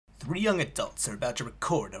three young adults are about to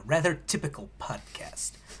record a rather typical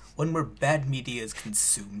podcast. One where bad media is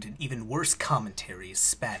consumed and even worse commentary is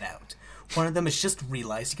spat out. One of them has just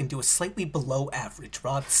realized he can do a slightly below average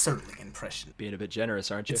Rod Serling impression. Being a bit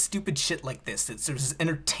generous, aren't you? It's stupid shit like this that serves as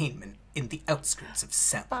entertainment in the outskirts of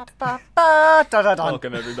sound. Welcome,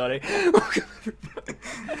 everybody. Welcome, everybody.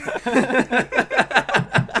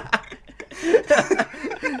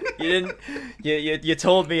 You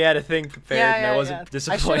told me you had a thing prepared, and I wasn't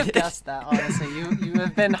disappointed. I should have guessed that, honestly. You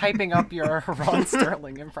have been hyping up your Rod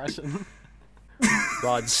Serling impression.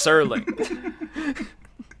 Rod Serling.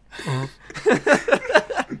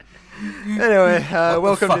 Anyway,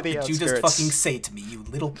 welcome to the Outskirts. Did you just fucking say to me, you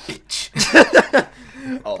little bitch?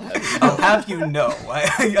 I'll have you know,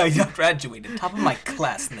 I graduated top of my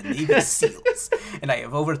class in the Navy SEALs, and I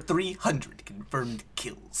have over 300 confirmed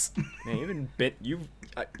kills. Man,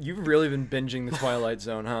 you've really been binging the Twilight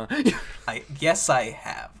Zone, huh? Yes, I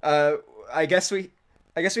have. I guess we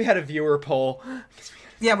had a viewer poll.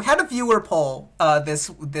 Yeah, we had a viewer poll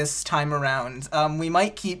this time around. We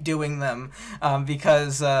might keep doing them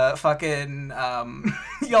because fucking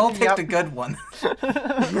y'all picked a good one.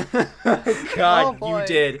 God, you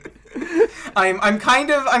did. I'm kind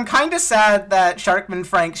of sad that Sharkman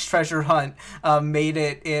Frank's Treasure Hunt made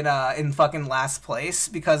it in fucking last place,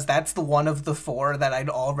 because that's the one of the four that I'd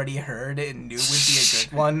already heard and knew would be a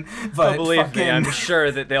good one. But believe me, I'm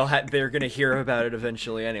sure that they're gonna hear about it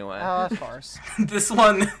eventually anyway. Oh, of course. This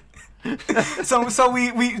one. So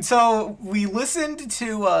we listened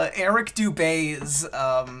to Eric Dubay's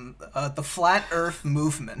the Flat Earth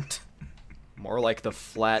Movement. More like the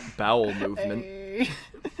Flat Bowel Movement. Hey.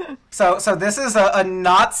 So this is a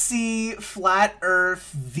Nazi flat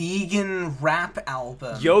earth vegan rap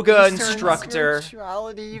album. Yoga instructor. Citizen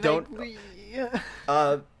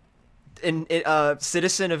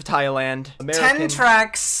of Thailand. American. 10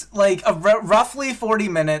 tracks, like roughly 40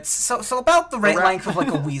 minutes. So about the length of like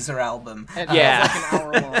a Weezer album. Yeah, like an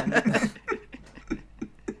hour long.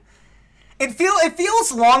 It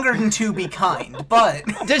feels longer than To Be Kind, but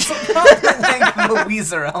it's about the length of a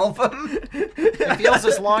Weezer album. It feels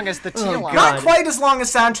as long as the Teal album. Not quite as long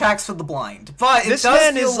as Soundtracks for the Blind, but it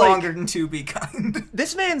does feel longer than To Be Kind.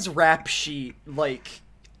 This man's rap sheet, is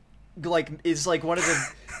like one of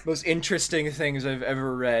the most interesting things I've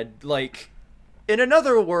ever read. Like, in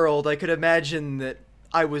another world, I could imagine that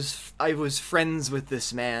I was friends with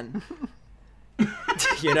this man.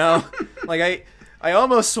 You know, like I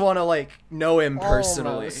almost want to, like, know him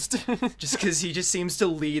personally. Just because he just seems to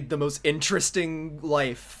lead the most interesting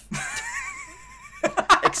life.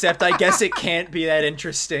 Except I guess it can't be that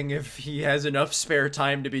interesting if he has enough spare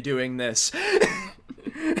time to be doing this.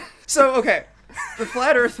 So, okay. The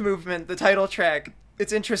Flat Earth Movement, the title track,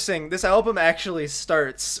 it's interesting. This album actually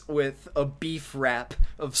starts with a beef rap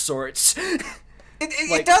of sorts.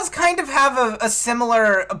 It does kind of have a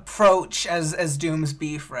similar approach as Doom's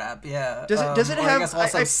beef rap, yeah. Does it have... I guess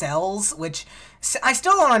also Cells, which... I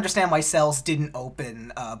still don't understand why Cells didn't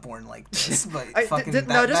open Born Like This, but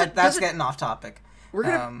that's getting off topic. We're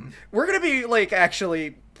gonna be, like,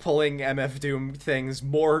 actually pulling MF Doom things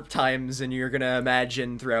more times than you're gonna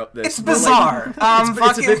imagine throughout this. It's bizarre.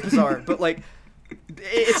 It's a bit bizarre, but, like...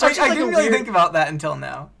 I didn't really think about that until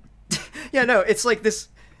now. Yeah, no, it's like this...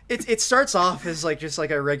 It starts off as, like, just,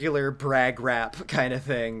 like, a regular brag rap kind of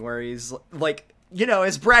thing, where he's, like, you know,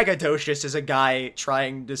 as braggadocious as a guy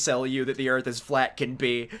trying to sell you that the earth is flat can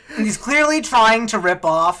be. And he's clearly trying to rip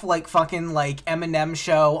off, like, fucking, like, Eminem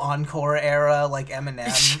show, Encore era, like,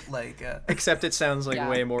 Eminem, like, Except it sounds, like,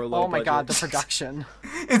 way more low budget. Oh my god, the production.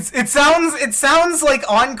 It sounds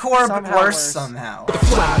like Encore, but worse somehow. The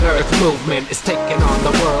Flat Earth Movement is taking on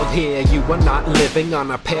the world here. You are not living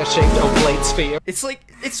on a pear-shaped oblate sphere. It's like,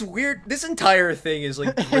 it's weird. This entire thing is,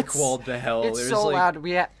 like, brick-walled to hell. It's so loud.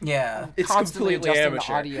 It's constantly completely adjusting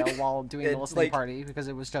amateur. the audio while doing the listening party because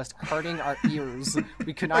it was just hurting our ears.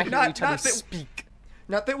 We could not hear each other speak.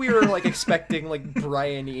 Not that we were, like, expecting, like,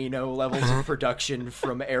 Brian Eno levels of production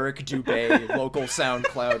from Eric Dubay, local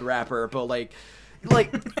SoundCloud rapper, but, like,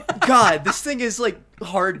 God, this thing is, like,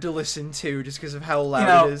 hard to listen to just because of how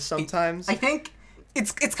loud it is sometimes. I think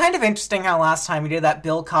it's kind of interesting how last time we did that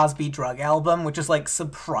Bill Cosby drug album, which is, like,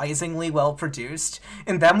 surprisingly well produced,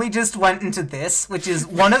 and then we just went into this, which is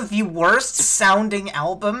one of the worst sounding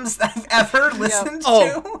albums that I've ever listened to.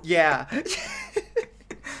 Oh, yeah.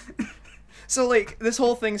 So, like, this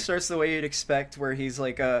whole thing starts the way you'd expect, where he's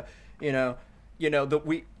like, the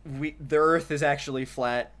Earth is actually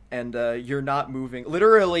flat. and you're not moving.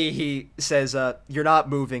 Literally, he says, you're not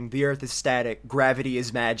moving. The Earth is static. Gravity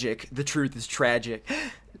is magic. The truth is tragic.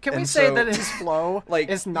 Can we say that his flow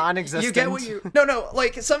is non-existent? You get what you... No,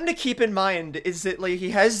 like, something to keep in mind is that, like, he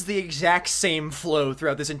has the exact same flow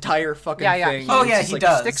throughout this entire fucking thing. He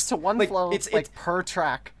does. Sticks to one flow, per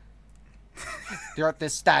track. The Earth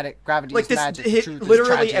is static, gravity is magic, truth is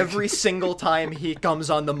literally tragic. every single time he comes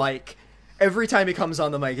on the mic,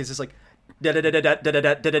 it's just like... and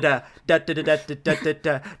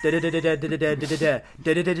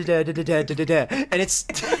it's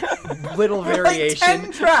little variation. Like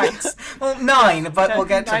 10 tracks. Well, 9, but we'll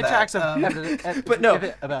get to 9 that. tracks of but no.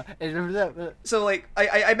 So like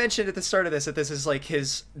I mentioned at the start of this that this is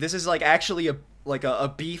like actually a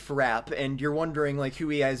beef rap, and you're wondering like who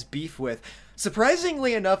he has beef with.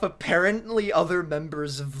 Surprisingly enough, apparently other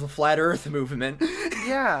members of the Flat Earth movement.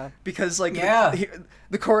 Yeah. Because, like,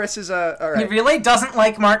 the chorus is, alright. He really doesn't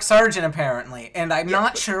like Mark Sargent, apparently, and I'm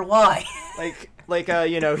not sure why.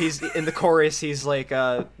 You know, he's, in the chorus, he's, like,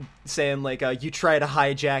 saying, like, you try to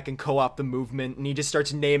hijack and co-opt the movement, and he just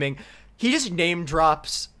starts naming... He just name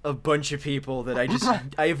drops a bunch of people that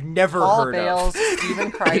I have never heard Bales, of.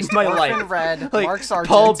 Stephen Christ, in my Orphan life. Red, Like, Mark Sargent,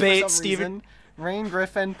 Paul Bates, Stephen... Rain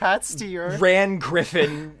Griffin, Pat Steer, Ran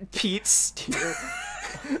Griffin, Pete Steer,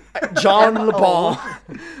 John LeBon.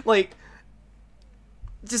 Like,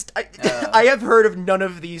 just I have heard of none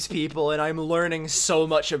of these people, and I'm learning so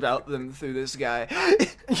much about them through this guy.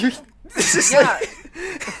 This is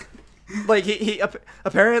like he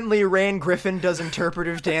apparently Ran Griffin does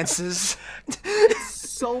interpretive dances.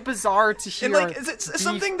 So bizarre to hear. And like, it's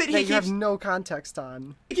something that you have no context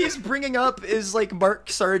on. He keeps bringing up is like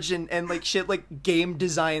Mark Sargent and like shit like game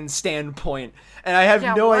design standpoint, and I have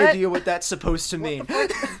no idea what that's supposed to mean.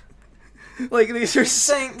 Like these are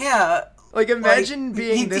saying, like imagine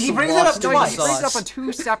being this. He brings it up twice. He brings up on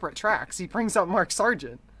 2 separate tracks. He brings up Mark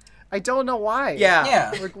Sargent. I don't know why.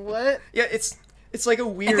 Yeah. Like what? Yeah, it's like a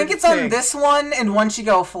weird. I think it's thing. on this one and Once You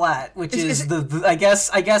Go Flat, which is the I guess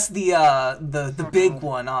the big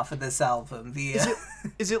one off of this album.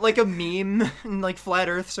 Is it like a meme in like flat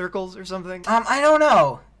Earth circles or something? I don't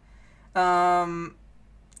know.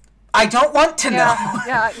 I don't want to know.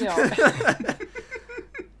 Yeah, you know.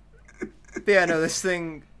 Yeah, no, this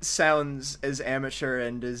thing sounds as amateur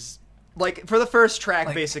and as like for the first track,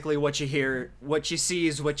 like, basically what you hear, what you see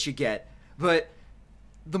is what you get, but.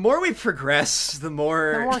 The more we progress, the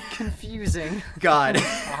more confusing. God.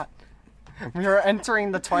 We are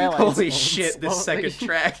entering the Twilight Holy Zone shit, this slowly. second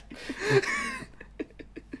track.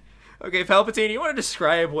 Okay, Palpatine, you want to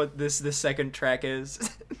describe what this second track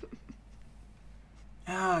is?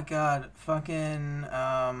 Oh god, fucking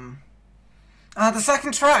the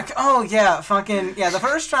second track. Oh yeah, fucking the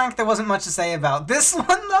first track there wasn't much to say about. This one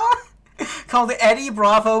though, called Eddie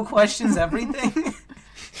Bravo Questions Everything.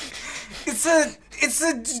 It's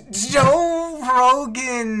a Joe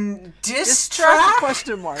Rogan diss track?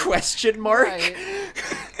 Question mark. Right.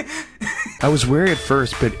 I was wary at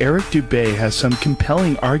first, but Eric Dubay has some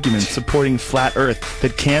compelling arguments supporting Flat Earth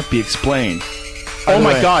that can't be explained. Oh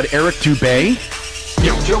my god, Eric Dubay?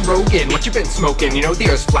 Yo, Joe Rogan, what you been smoking? You know the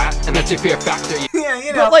Earth's flat, and that's your fear factor. Yeah,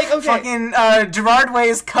 you know, but like, okay. Fucking Gerard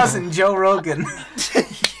Way's cousin, Joe Rogan.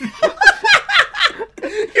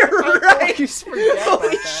 You're right!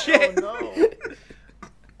 Holy shit!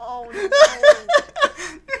 Oh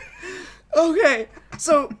no! Okay,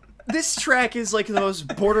 so this track is like the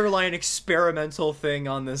most borderline experimental thing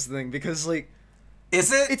on this thing because like...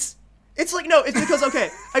 Is it? It's like, no, it's because, okay,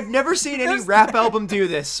 I've never seen any rap album do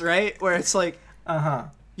this, right? Where it's like,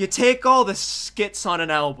 you take all the skits on an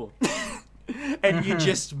album and you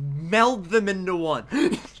just meld them into one.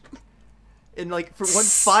 In like for one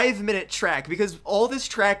 5-minute track, because all this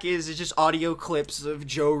track is just audio clips of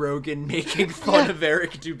Joe Rogan making fun of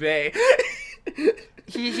Eric Dubay.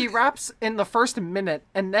 He raps in the first minute,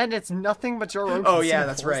 and then it's nothing but Joe Rogan. Oh yeah,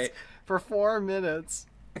 that's right. For 4 minutes.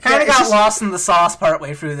 I kind of got lost in the sauce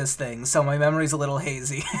partway through this thing, so my memory's a little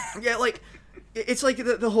hazy. Yeah, like it's like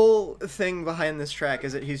the whole thing behind this track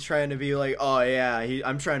is that he's trying to be like, oh yeah,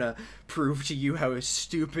 I'm trying to prove to you how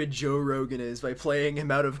stupid Joe Rogan is by playing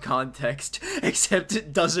him out of context, except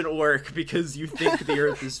it doesn't work because you think the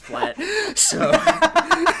Earth is flat. So,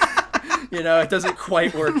 you know, it doesn't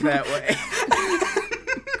quite work that way.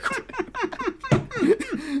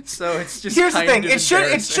 So it's just here's the thing. it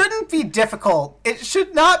shouldn't be difficult. It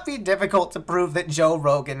should not be difficult to prove that Joe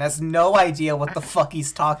Rogan has no idea what the fuck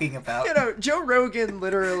he's talking about. You know, Joe Rogan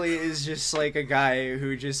literally is just like a guy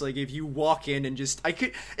who just like, if you walk in and just,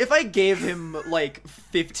 if I gave him like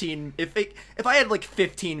 15, if I had like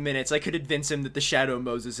 15 minutes, I could convince him that the Shadow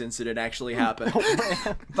Moses incident actually happened.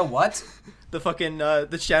 The what? The fucking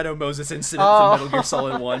the Shadow Moses incident from Metal Gear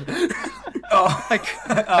Solid 1.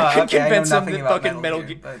 I could convince him that fucking Metal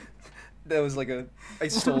Gear. But... That was like I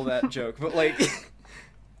stole that joke, but like,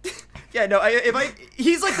 yeah, no,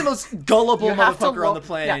 he's like the most gullible motherfucker on the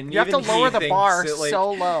planet. Yeah, and you have to lower the bar that, like,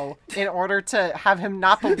 so low in order to have him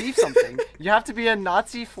not believe something. You have to be a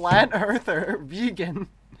Nazi flat earther vegan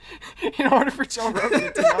in order for Joe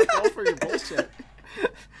Rogan to not go for your bullshit.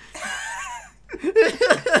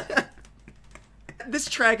 This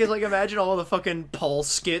track is like, imagine all the fucking Paul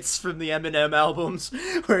skits from the Eminem albums,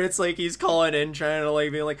 where it's like he's calling in trying to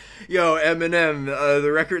like be like, yo, Eminem,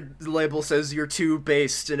 the record label says you're too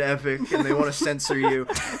based and epic and they want to censor you,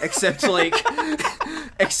 except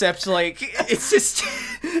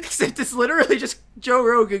it's literally just Joe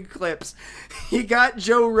Rogan clips. He got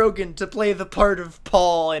Joe Rogan to play the part of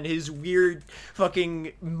Paul in his weird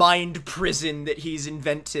fucking mind prison that he's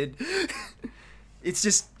invented. It's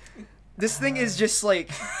just, this thing is just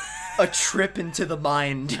like a trip into the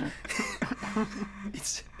mind.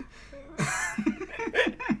 It's...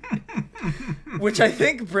 Which I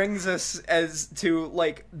think brings us as to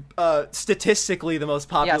like statistically the most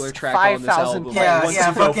popular track on this album.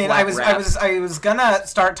 Yeah, fucking. I was gonna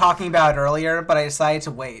start talking about it earlier, but I decided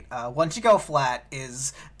to wait. Once You Go Flat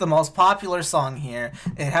is the most popular song here.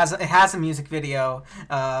 It has a music video.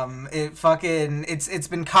 It's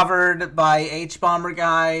been covered by H Bomber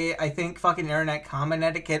Guy. I think fucking Internet Comment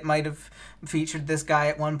Etiquette might have featured this guy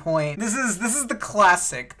at one point. This is the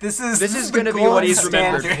classic. This is gonna be what he's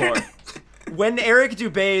remembered for. When Eric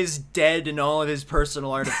Dubé's dead and all of his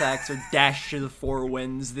personal artifacts are dashed to the four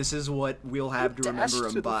winds, this is what we'll have to remember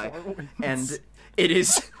him by. And it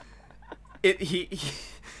is...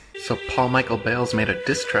 So Paul Michael Bales made a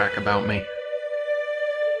diss track about me.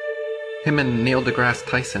 Him and Neil deGrasse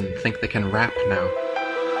Tyson think they can rap now.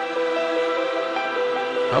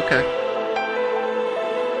 Okay.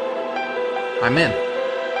 I'm in.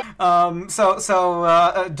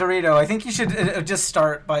 Dorito, I think you should just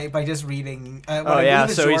start by just reading what I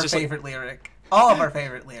believe is your favorite lyric. All of our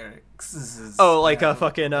favorite lyrics.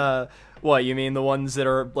 Fucking, what, you mean the ones that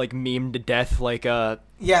are, like, memed to death, like,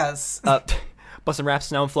 Yes. Bustin'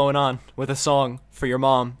 raps now I'm flowing on with a song for your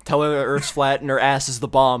mom. Tell her the earth's flat and her ass is the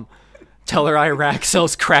bomb. Tell her Iraq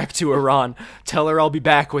sells crack to Iran. Tell her I'll be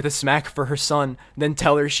back with a smack for her son. Then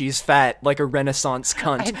tell her she's fat like a Renaissance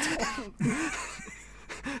cunt.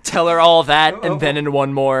 Tell her all that, and then in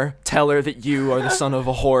one more, tell her that you are the son of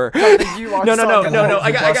a whore. No.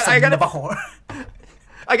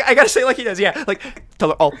 I gotta say it like he does, yeah. Like, tell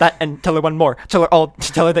her all that, and tell her one more. Tell her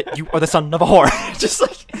that you are the son of a whore. Just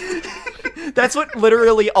like, that's what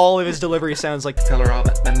literally all of his delivery sounds like. Tell her all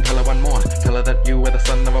that, then tell her one more. Tell her that you are the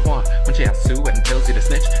son of a whore. When she asks who and tells you to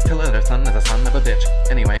snitch, tell her their son is a son of a bitch.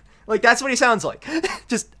 Anyway. Like, that's what he sounds like.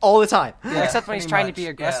 Just all the time. Yeah, except when he's trying to be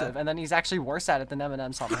aggressive, and then he's actually worse at it than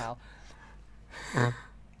Eminem somehow.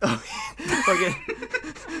 Okay.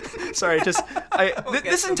 Sorry, this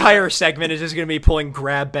entire segment is just gonna be pulling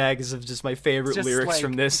grab bags of just my favorite lyrics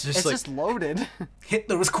from this. It's just loaded.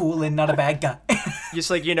 Hitler was cool and not a bad guy. Just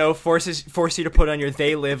like, force you to put on your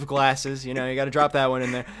They Live glasses. You gotta drop that one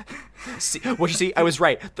in there. See, what you see? I was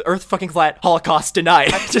right. The Earth fucking flat. Holocaust denied.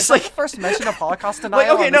 Just like first mention of Holocaust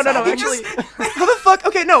denial. Like, okay, no. Actually, how the fuck?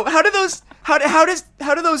 Okay, no. How do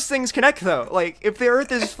those things connect though? Like, if the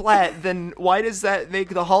Earth is flat, then why does that make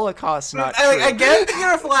the Holocaust not true? I get that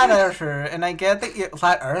you're a flat earther, and I get that you're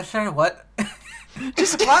flat earther. What?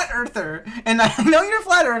 Just flat earther, and I know you're a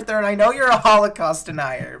flat earther, and I know you're a Holocaust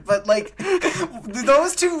denier, but like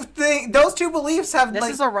those two beliefs have. This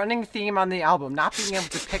is a running theme on the album, not being able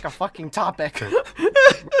to pick a fucking topic.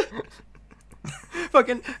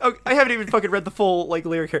 Fucking, I haven't even fucking read the full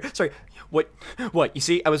lyric here. Sorry. What? You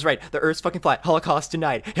see, I was right. The Earth's fucking flat. Holocaust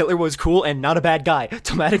denied. Hitler was cool and not a bad guy.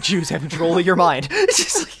 Traumatic Jews have control of your mind. It's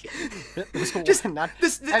just like,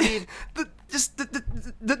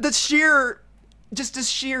 the sheer. Just the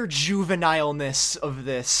sheer juvenileness of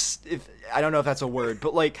this, if I don't know if that's a word,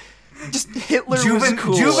 but like, just Hitler was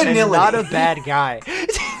cool and not a bad guy.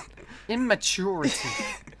 Immaturity.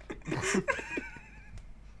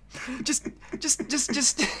 just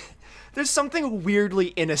there's something weirdly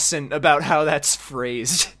innocent about how that's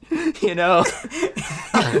phrased. You know?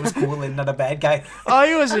 He was cool and not a bad guy. Oh,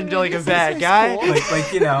 he wasn't like a bad guy. cool. Like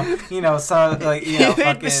so like He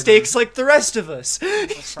made mistakes like the rest of us.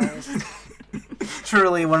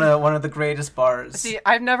 Truly one of the greatest bars. See,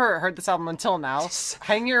 I've never heard this album until now.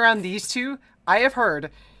 Hanging around these two, I have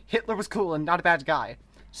heard Hitler was cool and not a bad guy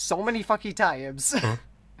so many fucking times.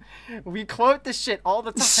 We quote this shit all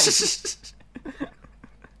the time.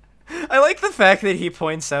 I like the fact that he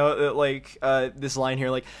points out that, like, this line here,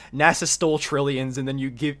 like, NASA stole trillions, and then you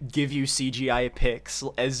give you CGI pics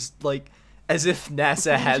as if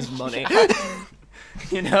NASA has money.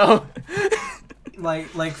 You know?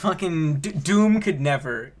 Like fucking Doom could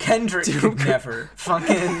never. Kendrick could never.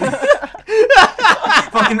 Fucking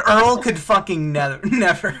Earl could fucking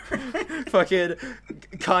never. Fucking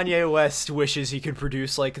Kanye West wishes he could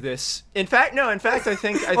produce like this. In fact, I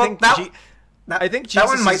think Jesus that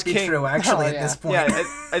one might is be King. true actually Oh, at this point. Yeah,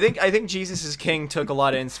 I think Jesus is King took a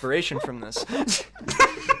lot of inspiration from this.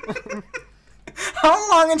 How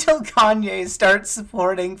long until Kanye starts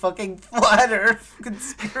supporting fucking flat Earth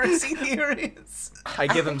conspiracy theories? I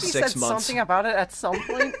give him He 6 said months. something about it at some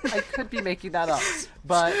point. I could be making that up,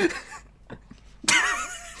 but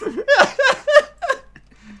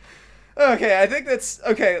Okay, I think that's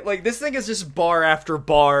okay. Like, this thing is just bar after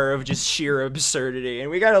bar of just sheer absurdity,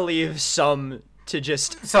 and we gotta leave some to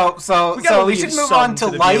just. So we should move on to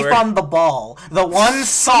Life on the Ball, the one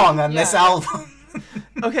song on this album.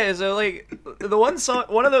 Okay, so like the one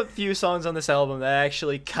of the few songs on this album that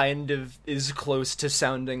actually kind of is close to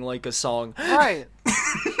sounding like a song. right.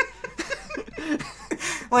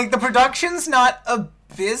 Like the production's not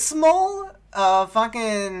abysmal.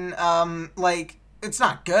 Like it's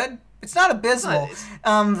not good. It's not abysmal.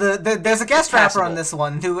 There's a guest rapper on this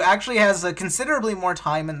one who actually has considerably more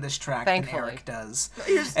time in this track Thankfully. than Eric does.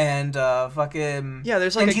 And there's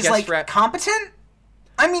like and a he's guest like rap. competent.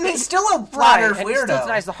 I mean, he's still a flat Earth and weirdo. he still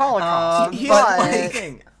denies the Holocaust. Here's but, the like-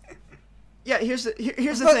 thing. Yeah, here's the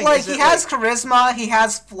But thing. like is he that, has charisma, he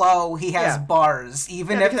has flow, he has Yeah. bars,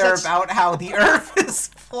 even Yeah, if because they're that's- about how the Earth is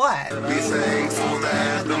flat. You don't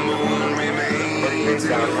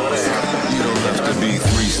have to be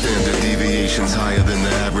 3 standard deviations higher than the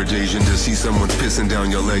average Asian to see someone's pissing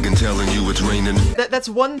down your leg and telling you it's raining. that's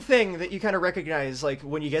one thing that you kind of recognize, like,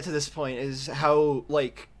 when you get to this point, is how,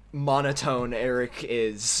 like, monotone Eric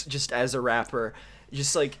is, just as a rapper.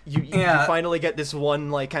 Just, like, you finally get this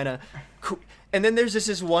one, like, kind of... And then there's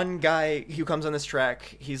this one guy who comes on this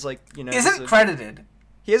track, he's, like, you know... Isn't credited.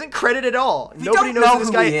 He isn't credited at all. Nobody don't knows know who this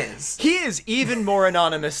who guy he is. He is even more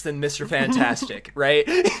anonymous than Mr. Fantastic, right?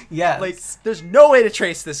 Yes. Like, there's no way to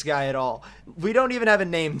trace this guy at all. We don't even have a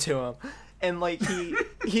name to him. And, like,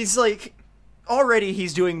 he's, like, already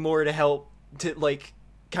he's doing more to help, to, like,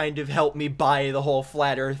 kind of help me buy the whole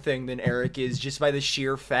flat Earth thing than Eric is, just by the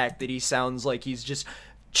sheer fact that he sounds like he's just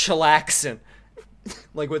chillaxing.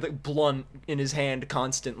 Like, with a blunt in his hand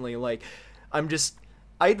constantly. Like, I'm just...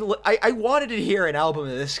 I wanted to hear an album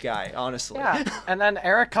of this guy, honestly. Yeah, and then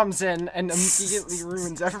Eric comes in and immediately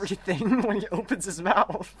ruins everything when he opens his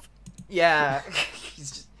mouth. Yeah,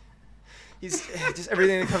 he's just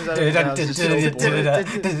everything that comes out of his mouth is just so boring.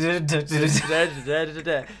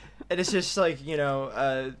 And it's just like, you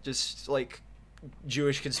know, just like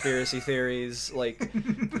Jewish conspiracy theories, like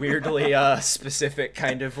weirdly specific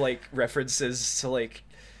kind of like references to like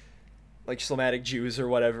Islamic Jews or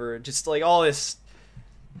whatever. Just like all this.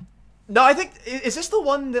 No, I think is this the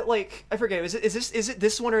one that like I forget. Is it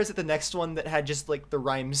this one or is it the next one that had just like the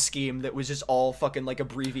rhyme scheme that was just all fucking like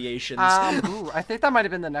abbreviations? I think that might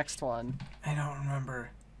have been the next one. I don't remember.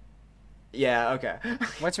 Yeah. Okay.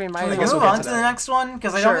 Which we might Can we guess move we'll get on to to that. the next one?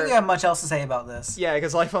 Because I Sure. don't really have much else to say about this. Yeah,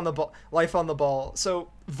 because life on the ball. So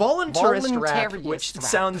voluntarist rap, Voluntarist which rap.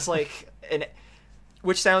 sounds like an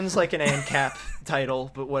ANCAP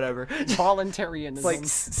title, but whatever. Voluntarianism. Like,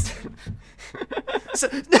 so,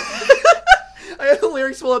 I have the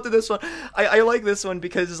lyrics pull up to this one. I like this one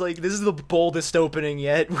because like this is the boldest opening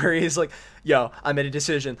yet, where he's like, "Yo, I made a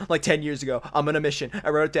decision like 10 years ago. I'm on a mission. I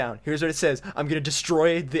wrote it down. Here's what it says. I'm gonna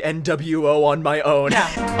destroy the NWO on my own."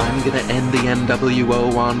 I'm gonna end the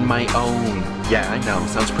NWO on my own. Yeah, I know.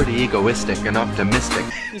 Sounds pretty egoistic and optimistic.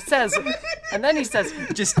 He says, and then he says,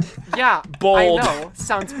 Just yeah, Bold. I know,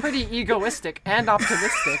 sounds pretty egoistic and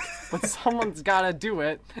optimistic, but someone's gotta do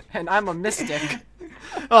it, and I'm a mystic.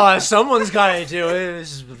 someone's gotta do it.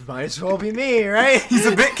 This might as well be me, right? He's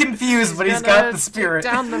a bit confused, but he's Gonna got the spirit.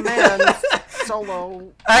 take down the man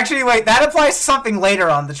solo. Actually, wait, that applies to something later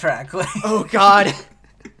on the track. Oh God.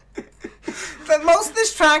 most of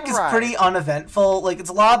this track is Right. pretty uneventful. Like, it's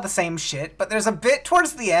a lot of the same shit, but there's a bit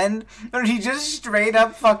towards the end where he just straight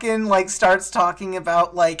up fucking, like, starts talking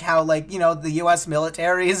about, like, how, like, you know, the U.S.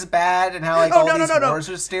 military is bad and how, like, wars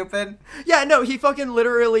are stupid. Yeah, no, he fucking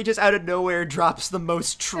literally just out of nowhere drops the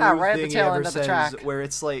most true right at the thing he tail ever end of the says, track. where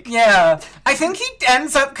it's like... Yeah, I think he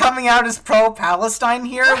ends up coming out as pro-Palestine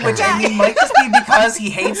here, which, I mean, might just be because he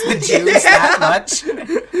hates the Jews that much.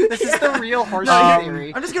 This is the real horseshoe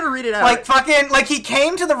theory. I'm just gonna read it out. Like, fucking, like, he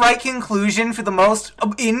came to the right conclusion for the most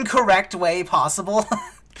incorrect way possible.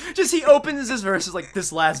 Just he opens his verses like,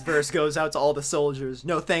 this last verse goes out to all the soldiers.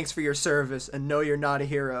 No thanks for your service, and no, you're not a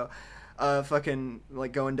hero. Fucking,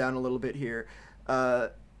 like, going down a little bit here.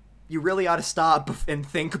 You really ought to stop and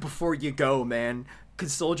think before you go, man.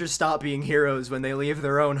 Because soldiers stop being heroes when they leave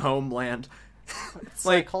their own homeland.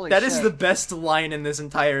 Like, holy that is shit. the best line in this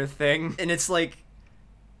entire thing. And it's like,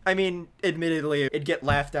 I mean, admittedly, it'd get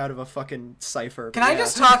laughed out of a fucking cipher. Can I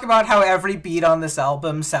just talk about how every beat on this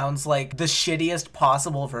album sounds like the shittiest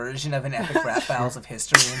possible version of an Epic Rap Battles of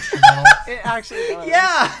History instrumental? It actually does.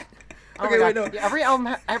 Yeah! Oh Okay, my wait, God. no. Yeah, every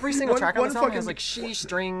album, every single One- track on one this album fucking- has like she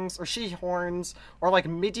strings or she horns or like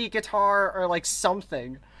MIDI guitar or like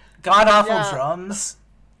something. God-awful Yeah. drums.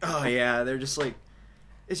 Oh, yeah, they're just like...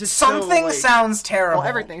 It's just Something so, like, sounds terrible. Well,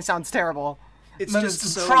 everything sounds terrible. It's But just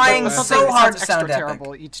it's so trying bad. so Something hard sounds to sound extra epic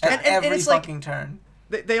terrible each at time. And every it's like- fucking turn.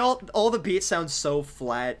 They all the beats sound so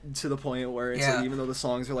flat to the point where it's Yeah. like, even though the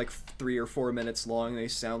songs are like 3 or 4 minutes long, they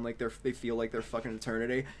sound like they feel like they're fucking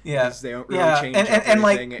eternity. Yeah, because they don't really yeah, change and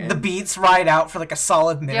like anything, the beats ride out for like a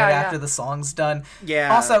solid minute Yeah, yeah. after the song's done.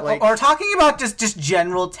 Yeah, Also, like- or talking about just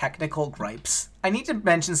general technical gripes. I need to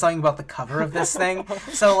mention something about the cover of this thing.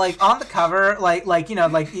 So like on the cover, like you know,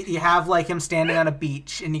 like you have like him standing on a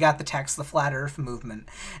beach, and you got the text, the Flat Earth Movement.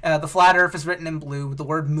 The Flat Earth is written in blue. The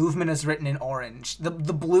word movement is written in orange. The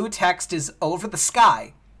blue text is over the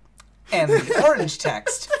sky, and the orange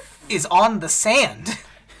text is on the sand.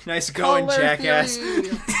 Nice going, Color jackass. theory.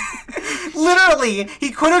 Literally, he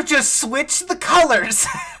could have just switched the colors.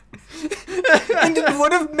 And it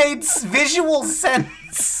would have made visual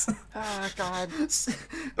sense. Oh God.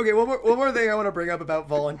 Okay, one more thing I want to bring up about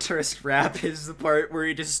voluntarist rap is the part where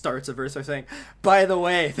he just starts a verse by saying, "By the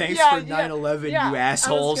way, thanks for 9/11, you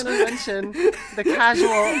assholes." I was gonna mention the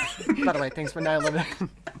casual. By the way, thanks for 9/11.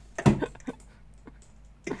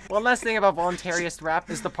 One last thing about voluntarist rap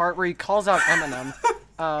is the part where he calls out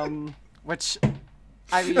Eminem, which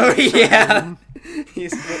I mean. Oh yeah.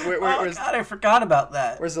 He's Oh where's God, I forgot about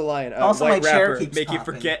that. where's the line? Also, White my chair rapper, keeps make you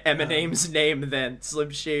popping. forget Eminem's name. Then Slim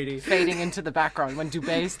Shady. Fading into the background when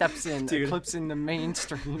Dubay steps in, Dude. eclipsing the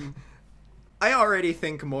mainstream. I already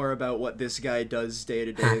think more about what this guy does day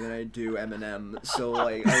to day than I do Eminem. So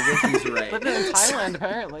like, I think he's right. Living in Thailand,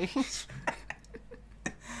 apparently.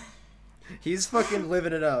 He's fucking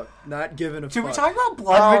living it up, not giving a Should fuck. we talk about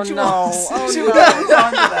blood Oh, rituals? no. Oh, Should no. we move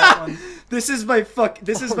on to that one? This is my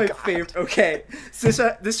favorite. Okay,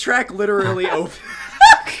 so this track literally opens.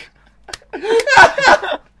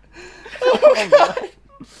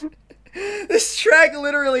 This track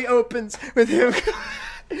literally opens with him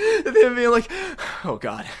being like, "Oh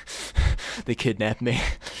God, they kidnapped me,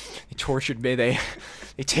 they tortured me, they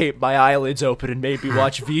taped my eyelids open and made me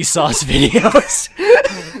watch Vsauce videos.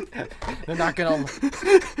 They're not gonna.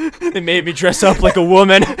 They made me dress up like a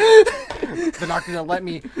woman." They're not gonna let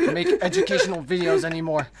me make educational videos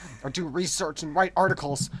anymore, or do research and write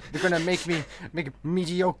articles. They're gonna make me make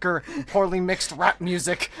mediocre, poorly mixed rap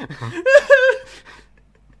music.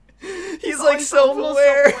 He's like he's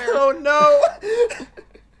self-aware. almost self-aware. Oh no.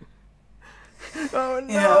 Oh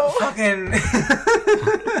no. Yeah, fucking.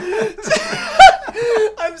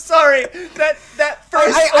 I'm sorry. That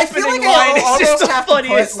first I feel opening like line I'll is just almost the have to put,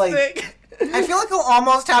 funniest like- thing. I feel like I'll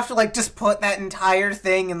almost have to like just put that entire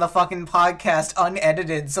thing in the fucking podcast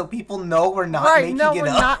unedited so people know we're not Right? making No, it we're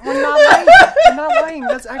up. not. We're not lying. We're not lying.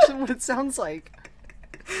 That's actually what it sounds like.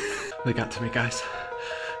 They got to me, guys.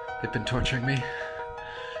 They've been torturing me.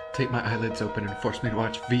 Taped my eyelids open and forced me to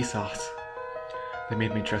watch Vsauce. They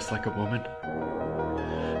made me dress like a woman.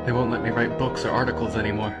 They won't let me write books or articles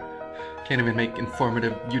anymore. Can't even make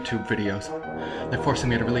informative YouTube videos. They're forcing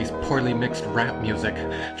me to release poorly mixed rap music,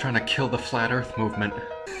 trying to kill the Flat Earth movement.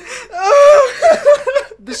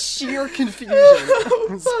 The sheer confusion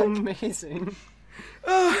is amazing.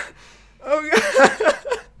 Oh God.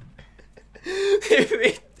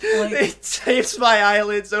 They taped my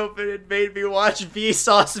eyelids open and made me watch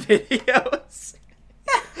Vsauce videos.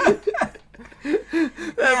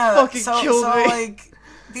 That fucking killed me. Like,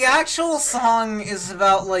 the actual song is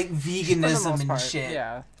about like For the veganism most and part, shit.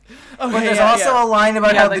 yeah. But there's also a line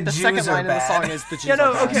about how like the second Jews line are in the song bad. is the Jews Yeah,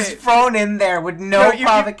 no, are bad. okay. Just thrown in there with no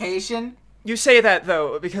provocation. You say that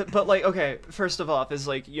though, but like, okay, first of all, is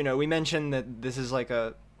like, you know, we mentioned that this is like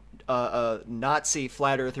a Nazi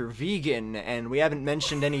flat earther vegan, and we haven't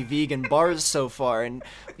mentioned any vegan bars so far, and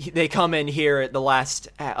they come in here at the last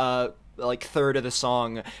like third of the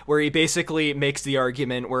song where he basically makes the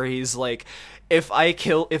argument where he's like, if I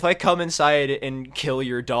come inside and kill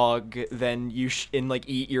your dog, then and like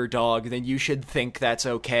eat your dog, then you should think that's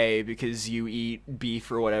okay because you eat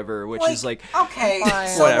beef or whatever, which is like, okay,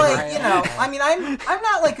 so whatever. like, you know, I mean, I'm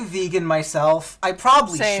not like a vegan myself. I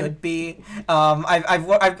probably should be.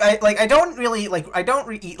 I don't really like, I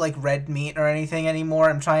don't eat like red meat or anything anymore.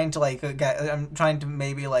 I'm trying to I'm trying to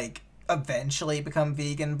maybe like eventually become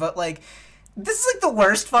vegan, but like, this is like the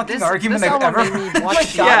worst fucking argument I've ever heard.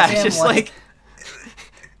 Like, yeah, just like.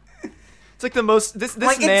 It's like the most. This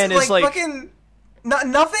like, man is like fucking.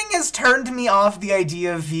 Nothing has turned me off the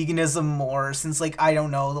idea of veganism more since like I don't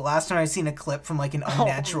know the last time I've seen a clip from like an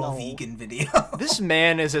unnatural vegan video. This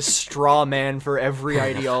man is a straw man for every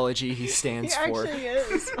ideology he stands for. He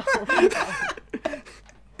actually is. Oh my God.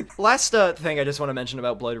 Last thing I just want to mention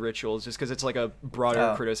about blood rituals, just because it's like a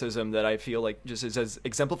broader criticism that I feel like just is as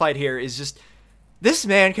exemplified here, is just this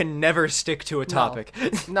man can never stick to a topic.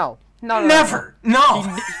 No. Never.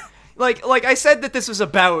 No. Like I said that this was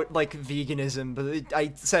about like veganism, but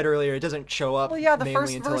I said earlier it doesn't show up. Well, yeah, the mainly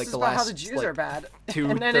first until, verse like, is the about last, how the Jews like, are bad, two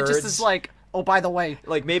and then it just is like, oh, by the way,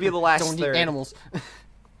 like maybe the last don't third. eat animals.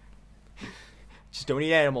 Just don't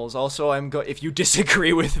eat animals. Also, if you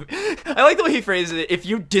disagree with me, I like the way he phrases it. If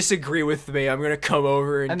you disagree with me, I'm gonna come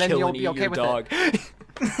over and kill and eat your dog,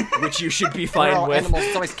 which you should be fine with. Animals,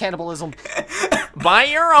 it's always cannibalism. By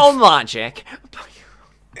your own logic.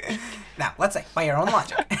 Now, let's say, by your own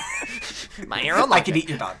logic. By your own logic. I could eat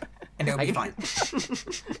your dog, and it would be fine.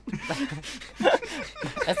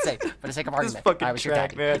 Let's say, for the sake of argument, fucking I was your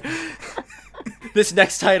daddy. man. This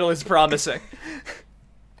next title is promising.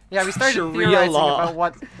 Yeah, we started Sharia theorizing law.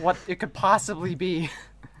 about what it could possibly be.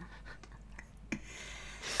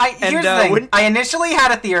 Here's the thing. I initially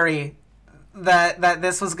had a theory that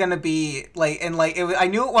this was gonna be like, and like I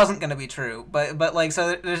knew it wasn't gonna be true, but like,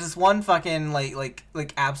 so there's this one fucking like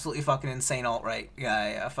absolutely fucking insane alt-right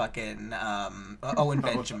guy, fucking Owen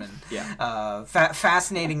Benjamin,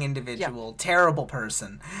 fascinating individual, terrible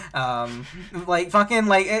person, like fucking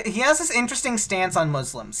like he has this interesting stance on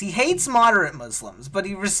Muslims. He hates moderate Muslims, but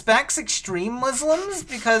he respects extreme Muslims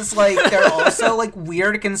because like they're also like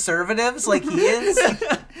weird conservatives, like he is.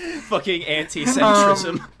 Fucking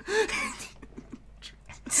anti-centrism.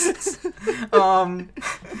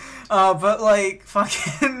 But like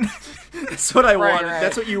fucking that's what I wanted. Right.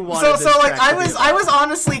 That's what you wanted. So like I was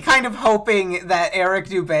honestly kind of hoping that Eric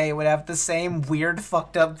Dubay would have the same weird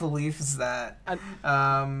fucked up beliefs that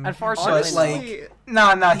unfortunately, but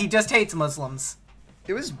like no, he just hates Muslims.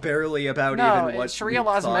 It was barely about even what Sharia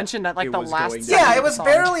laws mentioned at like the last. Yeah, it was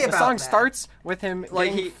barely about. The song starts with him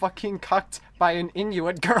like getting fucking cucked by an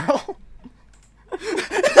Inuit girl.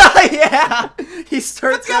 Yeah, he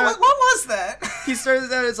starts out. What was that? He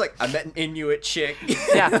starts out as like, I met an Inuit chick.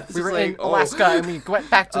 Yeah, we were in Alaska and we went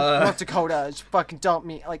back to North Dakota. She fucking dumped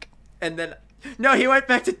me, like. And then, no, he went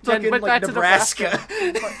back to fucking like Nebraska.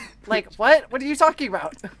 Like what? What are you talking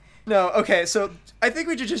about? No, okay, so I think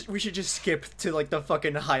we should just skip to like the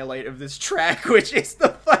fucking highlight of this track, which is the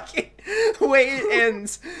fucking way it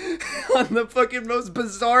ends on the fucking most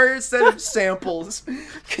bizarre set of samples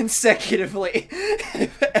consecutively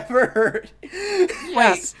I've ever heard.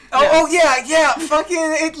 Yes. Oh yeah, fucking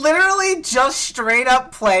it literally just straight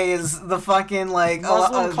up plays the fucking like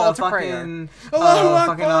Muslim call to fucking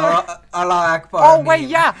Allahu Akbar. Allah Akbar. Oh wait,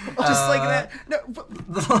 yeah. Just like that. No,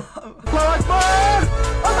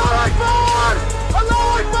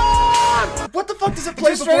 what the fuck does it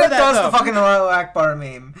play just before straight up that, does though? the fucking Allahu Akbar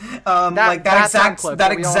meme. Like that exact clip that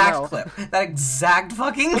that we all exact know. clip. That exact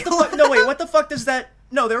fucking What the fuck? No, wait, what the fuck does that...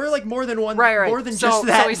 No, there were like more than one, Right. more than just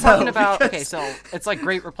that. So he's talking though, about because- okay, so it's like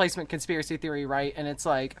great replacement conspiracy theory, right? And it's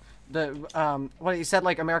like the what he said,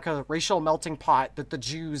 like America, racial melting pot that the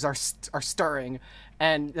Jews are stirring,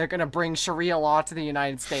 and they're gonna bring Sharia law to the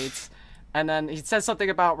United States. And then he says something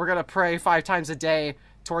about we're gonna pray 5 times a day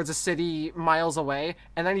towards a city miles away,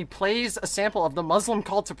 and then he plays a sample of the Muslim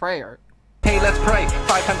call to prayer. Hey, let's pray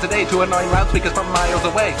 5 times a day to a 9 loudspeakers from miles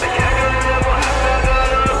away.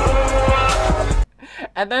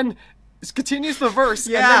 And then continues the verse,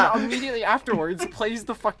 Yeah. and then immediately afterwards plays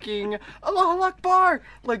the fucking Allahu Akbar,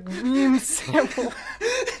 like meme sample.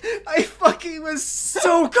 I fucking was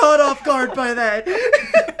so caught off guard by that.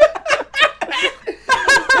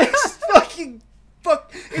 It's fucking...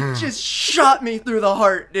 Fuck. It just shot me through the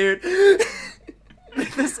heart, dude.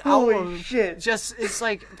 This Holy album shit. just is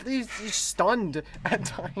like he's stunned at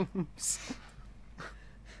times.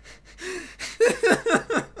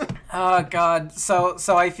 Oh god. So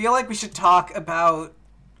I feel like we should talk about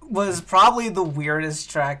was probably the weirdest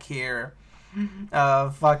track here.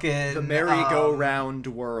 Fucking The merry-go-round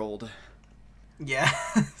world. Yeah.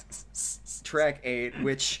 Track 8,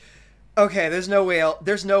 which okay, there's no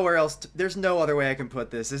other way I can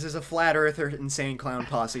put this. This is a flat earther insane clown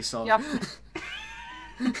posse song. Yep.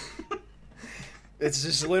 It's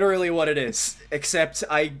just literally what it is. Except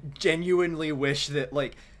I genuinely wish that,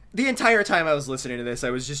 like, the entire time I was listening to this,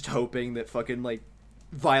 I was just hoping that fucking, like,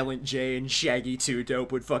 Violent J and Shaggy 2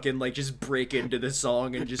 Dope would fucking, like, just break into the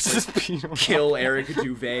song and just like, kill Eric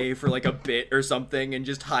Dubay for, like, a bit or something and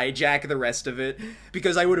just hijack the rest of it.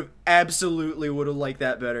 Because I absolutely would have liked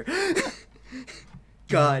that better.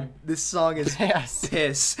 God, this song is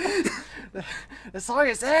piss. The song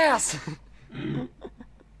is ass!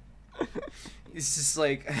 It's just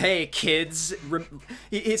like, hey kids,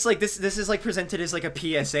 it's like this is like presented as like a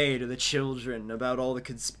PSA to the children about all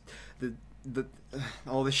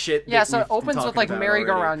all the shit. Yeah, that so it we've been opens with talking like about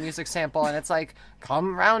merry-go-round already. music sample, and it's like,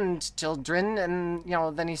 come round, children, and you know,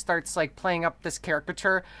 then he starts like playing up this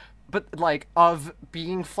caricature, but like of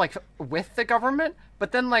being like with the government,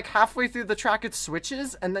 but then like halfway through the track it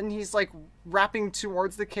switches, and then he's like rapping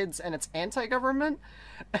towards the kids, and it's anti-government,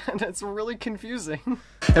 and it's really confusing.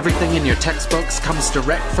 Everything in your textbooks comes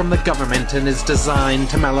direct from the government and is designed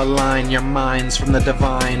to malalign your minds from the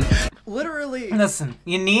divine. Literally. Listen,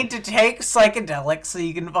 you need to take psychedelics so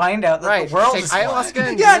you can find out that the world Take is ayahuasca flat.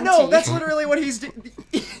 and Yeah, DMT. no, that's literally what he's doing.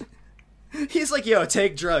 He's like, yo,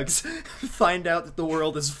 take drugs. Find out that the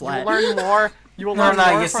world is You flat. will learn more. You will No, learn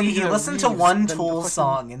more you from see, he the listened to leaves one than the Tool fucking-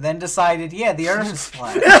 song and then decided, yeah, the Earth is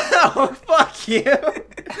flat. Oh, fuck you.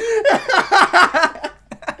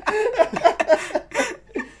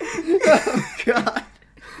 Oh, God.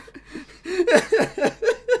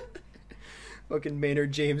 Fucking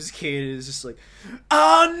Maynard James Kane is just like,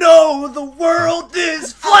 oh no, the world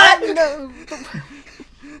is flat. No.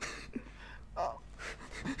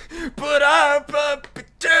 But I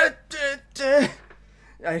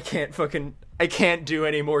can't do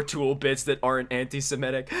any more Tool bits that aren't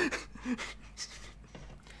anti-Semitic.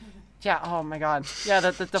 Yeah, oh my god. Yeah,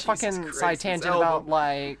 the fucking Christ, side this tangent album. about,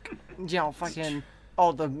 like, you know, fucking,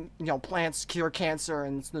 all the, you know, plants cure cancer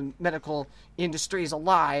and the medical industry is a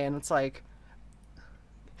lie, and it's like...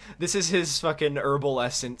 This is his fucking herbal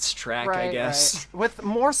essence track, I guess. Right. With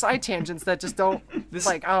more side tangents that just don't,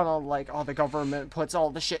 like, I don't know, like, oh, the government puts all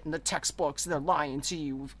the shit in the textbooks, and they're lying to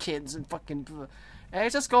you, kids, and fucking... And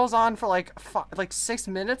it just goes on for, like, 6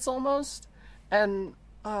 minutes almost, and,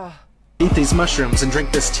 Eat these mushrooms and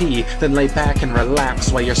drink this tea, then lay back and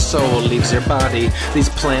relax while your soul leaves your body. These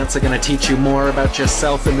plants are gonna teach you more about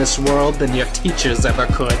yourself in this world than your teachers ever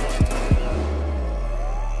could.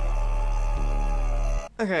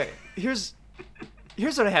 Okay, here's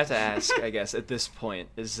what I have to ask, I guess, at this point,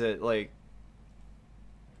 is that, like,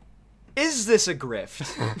 is this a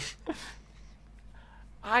grift?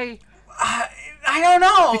 I don't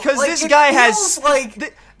know. Because like, this it guy feels has,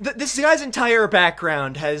 like this guy's entire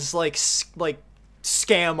background has, like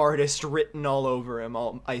scam artist written all over him,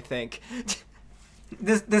 I think.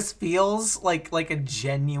 this feels like a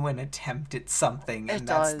genuine attempt at something, and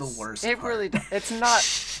that's the worst It part. really does.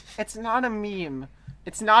 It's not a meme.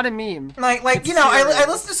 It's not a meme. Like It's you know, I serious.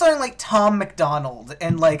 listen to something like Tom McDonald,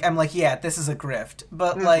 and like I'm like, yeah, this is a grift.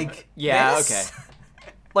 But like, Yeah, this, okay.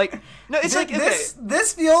 Like, no, it's like, okay.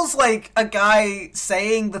 this feels like a guy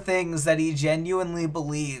saying the things that he genuinely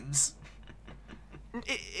believes.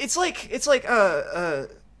 It's like I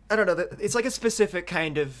don't know, it's like a specific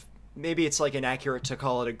kind of, maybe it's like inaccurate to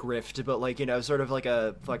call it a grift, but like, you know, sort of like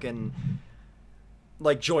a fucking,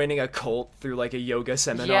 like joining a cult through like a yoga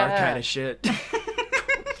seminar kind of shit.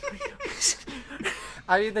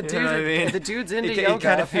 I mean, the You know what I mean? the dude's into It yoga.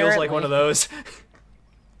 kind of feels like one of apparently. those.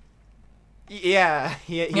 Yeah,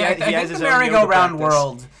 he I has think his the own yoga merry-go-round practice.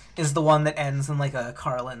 world is the one that ends in like a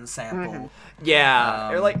Carlin sample.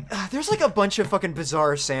 Yeah, or like there's like a bunch of fucking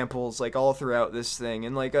bizarre samples like all throughout this thing,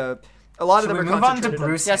 and like a lot of them we are move on to concentrated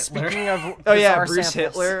Bruce Yeah, Hitler? speaking of Oh yeah, bizarre Bruce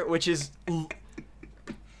samples. Hitler, which is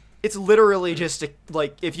it's literally just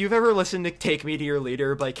like if you've ever listened to "Take Me to Your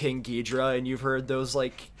Leader" by King Ghidra and you've heard those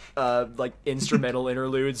like instrumental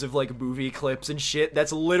interludes of like movie clips and shit,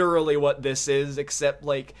 that's literally what this is, except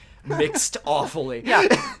like mixed awfully. Yeah.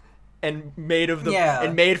 And made of the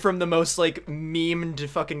and made from the most like memed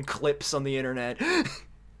fucking clips on the internet.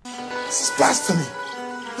 This is blasphemy.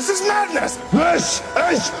 This is madness. This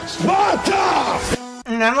is Sparta.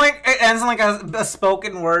 And then, like, it ends in, like, a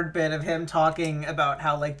spoken word bit of him talking about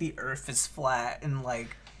how, like, the Earth is flat, and,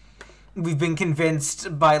 like, we've been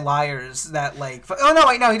convinced by liars that, like... Oh, no,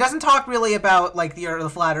 wait, no, he doesn't talk really about, like, the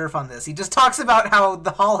flat Earth on this. He just talks about how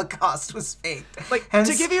the Holocaust was faked. Like, Hence,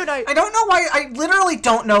 to give you an idea... I don't know why... I literally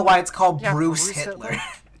don't know why it's called Bruce Hitler.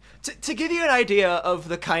 To give you an idea of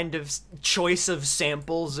the kind of choice of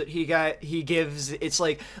samples that he gives, it's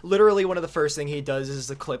like literally one of the first thing he does is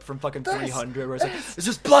the clip from fucking 300 where it's like, this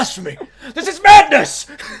is blasphemy! This is madness!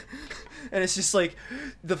 And it's just like,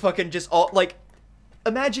 the fucking just all, like,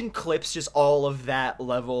 imagine clips just all of that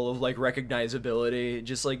level of, like, recognizability.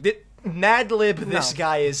 Just like, Mad Lib, this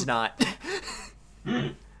guy is not.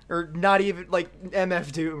 Or not even, like,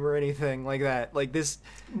 MF Doom or anything like that. Like, this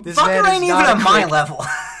Fucker man ain't is even not at my level.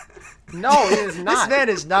 No, he is not. This man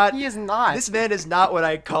is not. He is not. This man is not what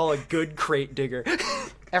I call a good crate digger.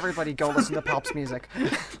 Everybody go listen to Palp's music.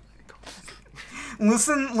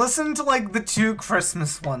 Listen to, like, the 2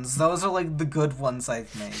 Christmas ones. Those are, like, the good ones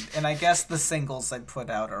I've made. And I guess the singles I put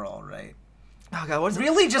out are alright. Oh god, what's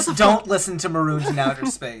really just don't listen to Marooned in Outer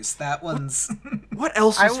Space. That one's... What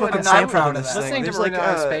else was fucking not sampled proud in of this that. thing? Listening to There's Marooned in like,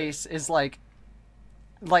 Outer Space is like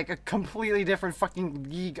a completely different fucking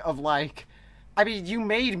league of, like... I mean, you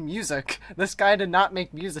made music. This guy did not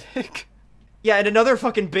make music. Yeah, and another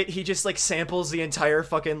fucking bit, he just, like, samples the entire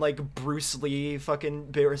fucking, like, Bruce Lee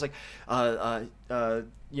fucking bit where it's like,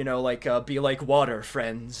 you know, like, be like water,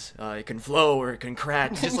 friends. It can flow or it can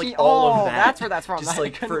crack. Just, like, all of that. That's where that's from. Just, I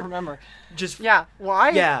like, couldn't remember. Just... Yeah,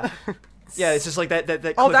 why? Yeah. Yeah, it's just like that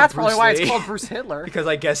clip Oh, that's of Bruce probably why Lee. it's called Bruce Hitler. Because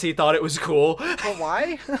I guess he thought it was cool. But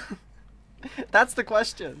why? That's the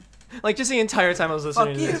question. Like, just the entire time I was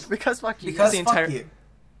listening to this. Because fuck you. Because the fuck entire... you.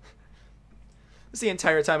 Just the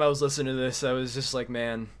entire time I was listening to this, I was just like,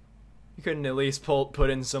 man, you couldn't at least put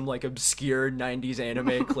in some, like, obscure 90s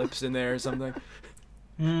anime clips in there or something.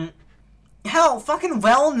 Hell, fucking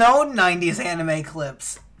well-known 90s anime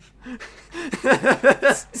clips. Could you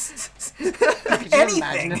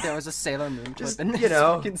imagine if there was a Sailor Moon clip in this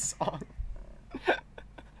fucking song?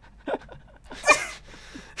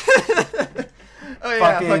 Oh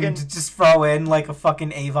yeah, fucking just throw in like a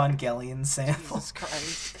fucking Evangelion sample. Jesus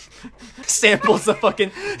Christ. samples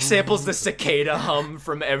the cicada hum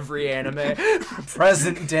from every anime.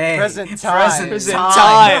 Present day. Present time. Present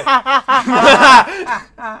time.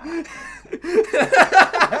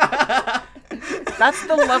 That's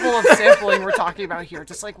the level of sampling we're talking about here.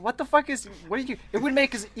 Just like, what are you, it would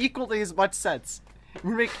make equally as much sense. It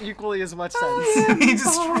would make equally as much sense. He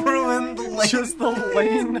just ruined the lane. Just the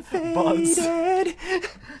lane buzz.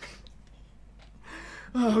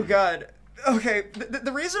 Oh god. Okay,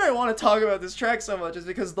 the reason I want to talk about this track so much is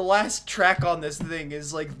because the last track on this thing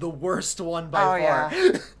is like the worst one by far.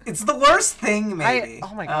 Yeah. It's the worst thing, maybe.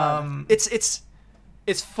 Oh my god. It's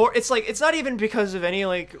not even because of any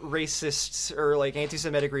like racist or like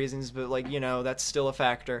anti-Semitic reasons, but like, you know, that's still a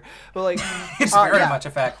factor. But like it's very much a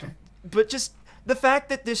factor. But just the fact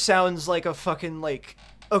that this sounds like a fucking like,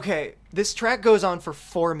 okay, this track goes on for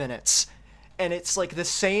 4 minutes and it's like the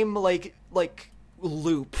same like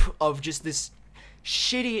loop of just this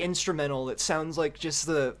shitty instrumental that sounds like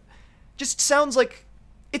sounds like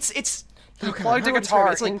it's he plugged a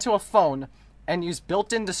guitar into a phone and used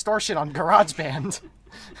built-in distortion on GarageBand.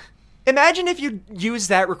 Imagine if you use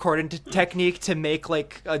that recording technique to make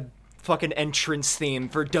like a fucking entrance theme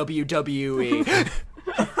for WWE.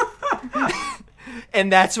 And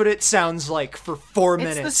that's what it sounds like for 4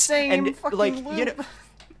 minutes. It's the same and fucking like loop. you know,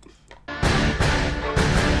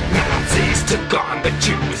 Nazis took on the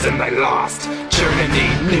Jews and they lost.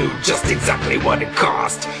 Germany knew just exactly what it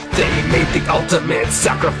cost. They made the ultimate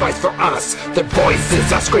sacrifice for us. Their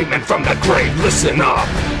voices are screaming from the grave, listen up.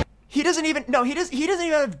 he doesn't even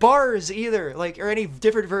have bars either, like, or any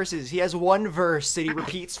different verses. He has one verse that he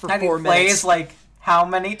repeats for 4 minutes. And he plays like how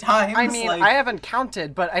many times? I mean, like... I haven't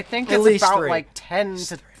counted, but I think At it's least about 3. like 10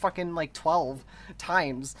 to fucking like 12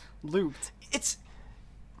 times looped.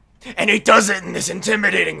 And he does it in this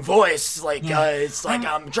intimidating voice, like, it's like,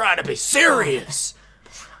 I'm trying to be serious.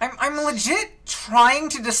 I'm legit trying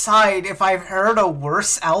to decide if I've heard a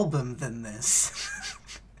worse album than this.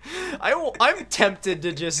 I'm tempted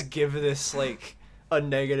to just give this, like, a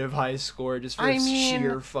negative high score just for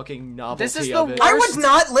sheer fucking novelty of it. I would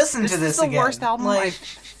not listen to this again. This is the worst album I've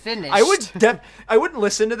finished. I wouldn't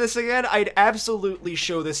listen to this again. I'd absolutely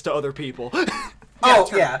show this to other people.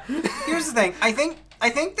 Yeah. Here's the thing. I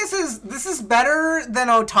think this is better than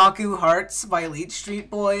Otaku Hearts by Leech Street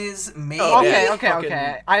Boys. Maybe.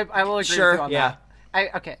 Okay. I will agree with you on that.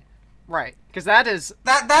 Okay. Right, because that is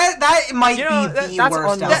that might You know, be that- the that's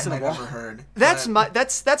worst album I've unlistenable. ever heard. That's but-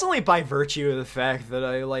 that's only by virtue of the fact that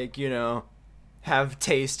I like, have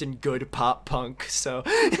taste in good pop punk. So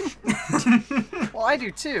well, I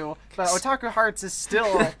do too. But Otaku Hearts is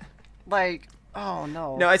still like, oh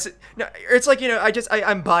no. it's like,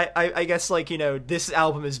 I guess like, this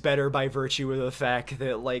album is better by virtue of the fact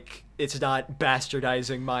that like it's not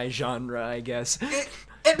bastardizing my genre, I guess.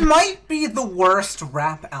 It might be the worst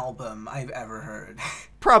rap album I've ever heard.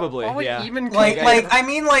 Probably, What would yeah. even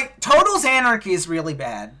Total's Anarchy is really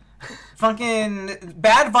bad. Fucking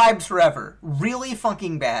Bad Vibes Forever, really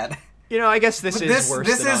fucking bad. I guess this is worse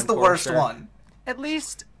This than is the Encore, worst sure. one. At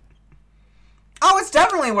least Oh, it's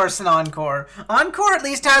definitely worse than Encore. Encore at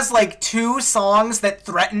least has like 2 songs that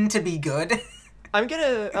threaten to be good. I'm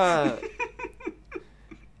gonna,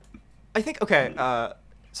 I think, okay,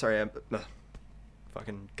 sorry, I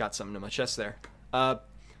fucking got something in my chest there.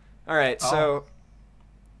 Alright, so,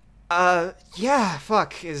 yeah,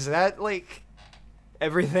 fuck, is that, like,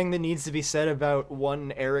 everything that needs to be said about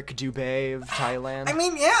one Eric Dubay of Thailand? I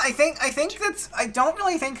mean, yeah, I think I don't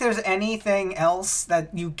really think there's anything else that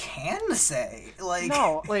you can say. Like,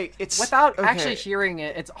 no, like, it's... without okay. actually hearing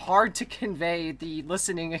it, it's hard to convey the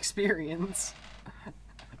listening experience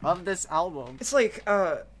of this album. It's like,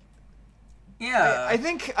 yeah. I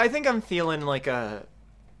think I'm feeling like a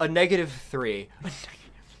 -3.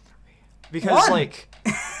 Because, 1. like...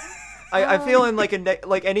 I'm feeling like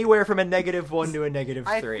like anywhere from a -1 to a -3.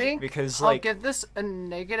 I think because I'll like give this a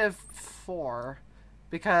 -4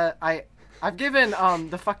 because I've given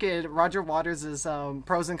the fucking Roger Waters'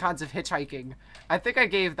 pros and cons of hitchhiking. I think I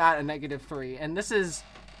gave that a -3, and this is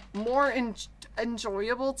more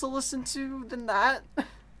enjoyable to listen to than that.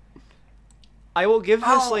 I will give this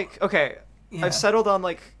Oh, like okay. yeah. I've settled on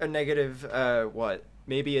like a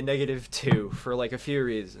maybe a -2 for like a few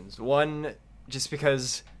reasons. One, just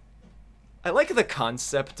because I like the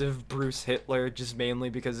concept of Bruce Hitler, just mainly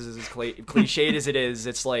because as cliched as it is,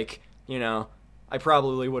 it's like, I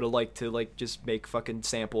probably would have liked to like just make fucking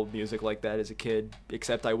sample music like that as a kid,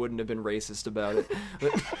 except I wouldn't have been racist about it.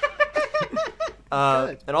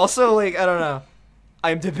 And also, like, I don't know,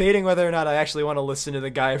 I'm debating whether or not I actually want to listen to the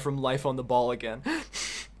guy from Life on the Ball again.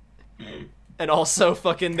 And also,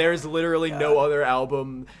 fucking, there's literally no other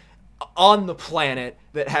album on the planet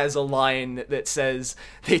that has a line that says,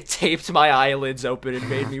 "They taped my eyelids open and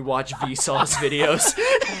made me watch Vsauce videos."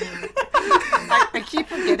 I keep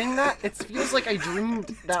forgetting that. It feels like I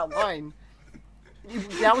dreamed that line.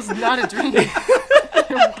 That was not a dream.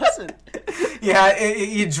 It wasn't. Yeah,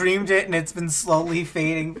 you dreamed it and it's been slowly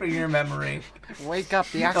fading from your memory Wake up,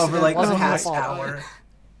 the accident over like the wasn't my past fault. hour.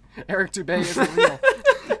 Eric Dubay isn't real.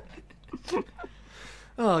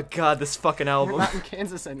 Oh god, this fucking We're album. not in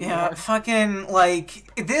Kansas anymore. Yeah, fucking like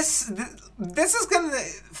this is gonna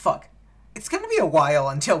fuck. It's gonna be a while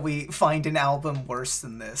until we find an album worse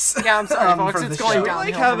than this. Yeah, I'm sorry, folks. for It's the going show. down.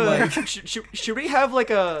 Like have a should we have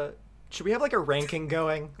like a ranking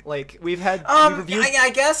going? Like we've had we've reviewed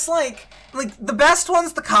I guess like the best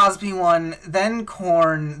one's the Cosby one, then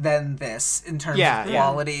Korn, then this in terms of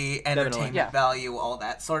quality, entertainment Yeah. value, all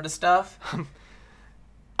that sort of stuff.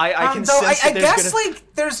 I can Though sense I that there's guess gonna...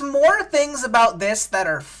 like there's more things about this that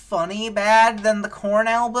are funny bad than the Korn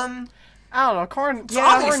album. I don't know. Korn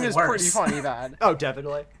obviously is worse. pretty funny bad. Oh,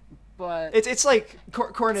 definitely. But It's like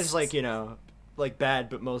Korn is like, like bad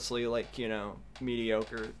but mostly like,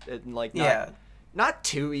 mediocre and like not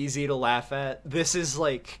too easy to laugh at. This is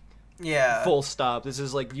like full stop. This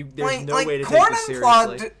is like there's no way to take Korn this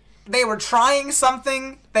Unplugged, seriously. they were trying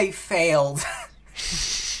something, they failed.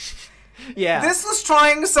 Yeah. This was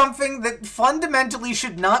trying something that fundamentally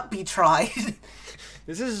should not be tried.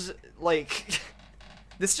 This is like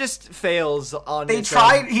this just fails on He its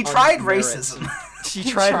tried merits. racism. He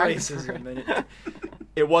tried racism and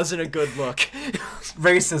it wasn't a good look.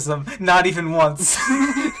 Racism, not even once.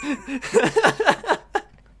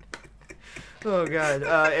 Oh god,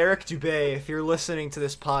 Eric Dubay, if you're listening to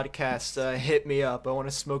this podcast, hit me up. I want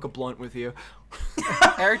to smoke a blunt with you.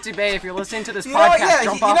 Eric Dubay, if you're listening to this You know what, podcast,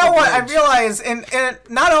 jump off you know a what? I bridge. realize, and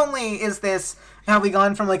not only is this how we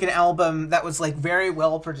gone from like an album that was like very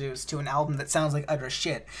well produced to an album that sounds like utter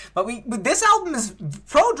shit, but this album is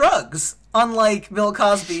pro drugs. Unlike Bill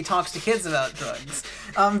Cosby talks to kids about drugs,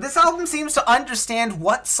 this album seems to understand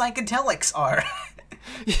what psychedelics are.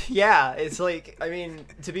 Yeah, it's like, I mean,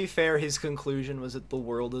 to be fair, his conclusion was that the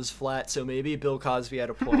world is flat, so maybe Bill Cosby had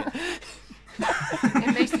a point.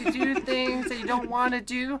 It makes you do things that you don't want to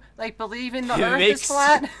do, like believing the It earth makes- is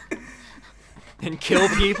flat. And kill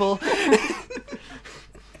people.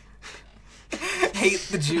 Hate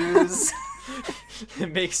the Jews.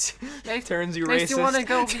 It turns you Makes racist. you want to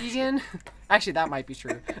go vegan? Actually, that might be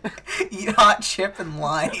true. Eat hot chip and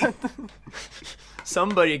lie.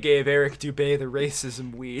 Somebody gave Eric Dubay the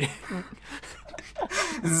racism weed.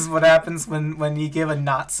 This is what happens when you give a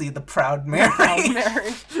Nazi the Proud Mary.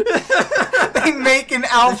 Mary. They make an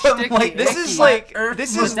album sticky. like This is like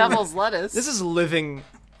this is Devil's lettuce. This is living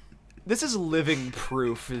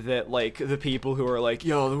proof that like the people who are like,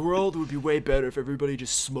 yo, the world would be way better if everybody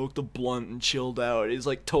just smoked a blunt and chilled out is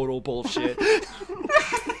like total bullshit.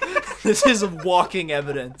 This is walking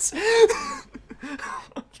evidence.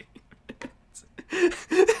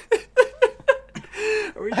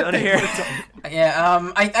 Are we done here?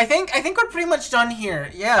 Yeah, I think we're pretty much done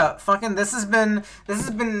here. Yeah, fucking this has been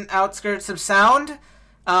Outskirts of Sound.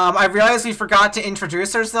 I realized we forgot to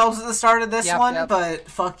introduce ourselves at the start of this one, but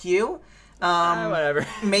fuck you. Whatever.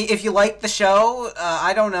 If you like the show,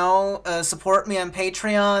 I don't know, support me on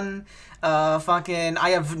Patreon. Fucking, I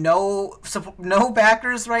have no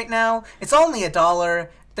backers right now. It's only $1.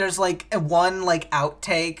 There's like one like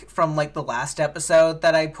outtake from like the last episode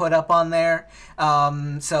that I put up on there.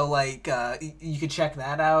 So like you could check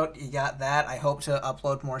that out. You got that. I hope to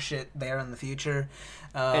upload more shit there in the future.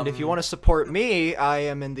 And if you want to support me, I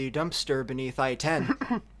am in the dumpster beneath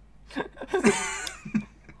I-10.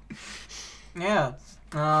 Yeah.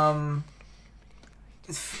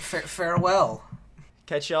 Farewell.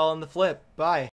 Catch y'all on the flip. Bye.